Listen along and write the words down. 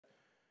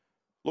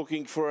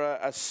looking for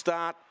a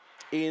start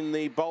in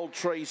the Bold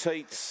Trees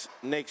heats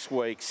next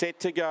week. Set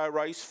to go,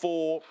 race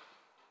 4.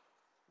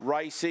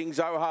 Racing,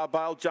 Zohar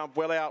Bale jumped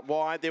well out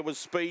wide. There was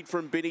speed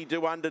from Binny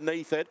Do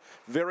underneath it.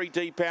 Very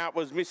deep out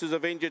was Mrs.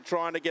 Avenger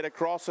trying to get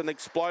across, and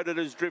Exploded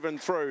has driven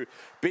through.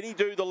 Binny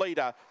Do the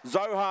leader.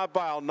 Zohar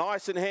Bale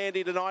nice and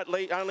handy tonight,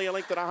 only a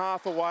length and a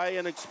half away,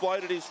 and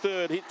Exploded is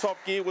third. Hit Top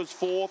Gear was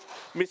fourth.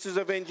 Mrs.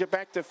 Avenger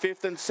back to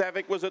fifth, and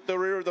Savick was at the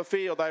rear of the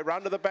field. They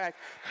run to the back.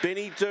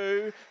 Binny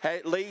Do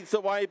leads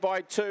the way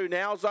by 2.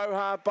 Now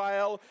Zohar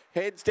Bale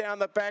heads down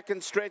the back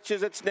and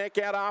stretches its neck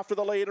out after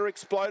the leader.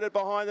 Exploded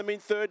behind them in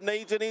third.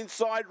 Needs an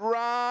inside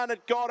run.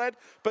 It got it,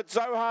 but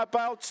Zohar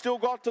Bale still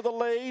got to the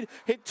lead.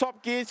 Hit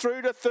Top Gear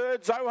through to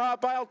third. Zohar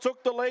Bale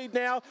took the lead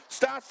now.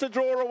 Starts to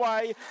draw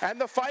away, and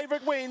the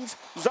favourite wins.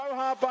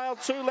 Zohar Bale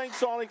 2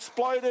 lengths on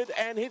Exploded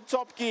and Hit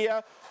Top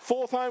Gear.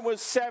 Fourth home was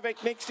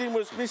Savick. Next in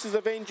was Mrs.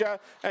 Avenger,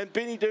 and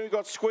Binny Do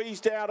got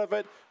squeezed out of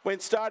it when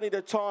starting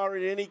to tire.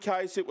 In any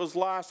case, it was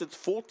last. It's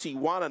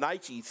 41 and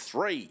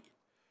 83.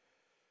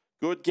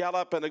 Good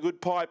gallop and a good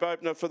pipe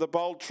opener for the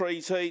Bold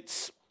Trees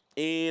heats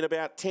in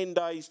about 10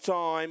 days'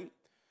 time.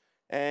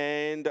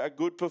 And a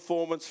good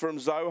performance from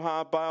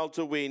Zohar Bale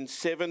to win.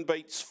 7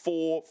 beats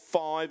 4,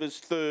 5 is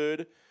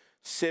third.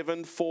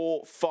 7,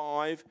 4,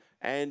 5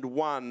 and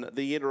 1,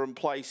 the interim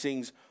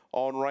placings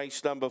on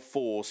race number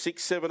 4.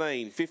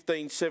 6:17,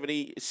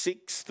 15:70,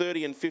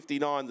 6:30 and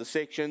 59 the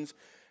sections.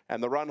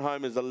 And the run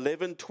home is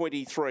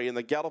 11:23, and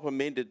the gallop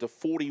amended to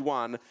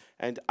 41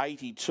 and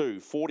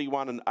 82.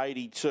 41 and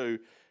 82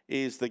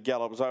 is the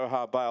gallop.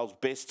 Zohar Bale's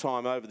best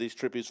time over this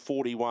trip is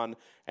 41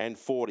 and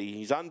 40.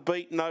 He's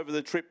unbeaten over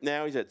the trip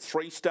now. He's had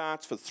 3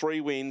 starts for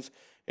 3 wins.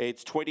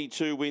 It's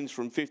 22 wins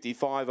from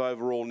 55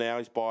 overall now.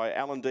 He's by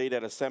Alan Deed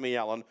out of Sammy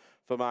Allen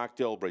for Mark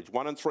Delbridge.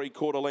 1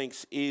 3/4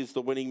 lengths is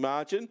the winning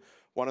margin.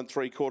 1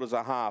 3/4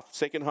 a half.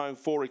 Second home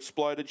 4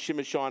 Exploded.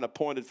 Shimmer Shine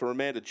appointed for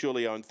Amanda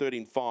Julio and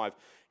 13-5.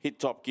 Hit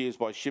Top Gears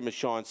by Shimmer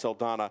Shine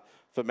Saldana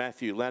for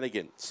Matthew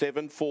Lanigan.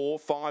 7, 4,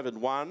 5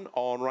 and 1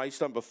 on race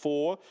number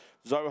 4.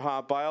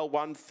 Zohar Bale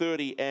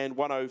 130 and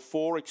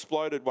 104.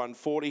 Exploded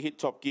 140. Hit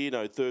Top Gear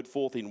no third,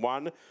 fourth in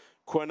 1.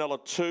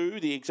 Quinella 2,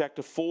 the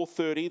exacta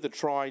 430. The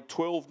try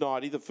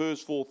 12.90. The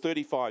first 4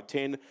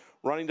 35.10.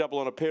 Running double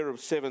on a pair of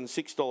 7,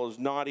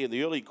 $6.90, and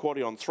the early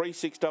quaddy on 3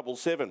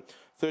 677,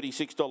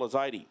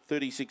 $36.80,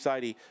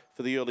 $36.80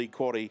 for the early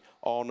quaddy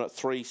on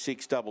 3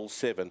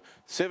 677.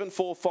 7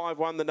 4 5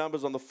 1 the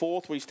numbers on the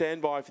 4th. We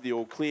stand by for the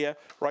all clear.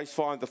 Race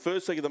 5, the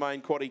first leg of the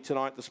main quaddy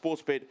tonight. The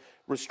Sportsbet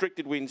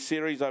restricted win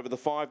series over the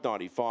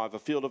 5.95, a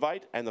field of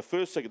 8, and the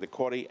first leg of the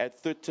quaddy at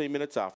 13 minutes after.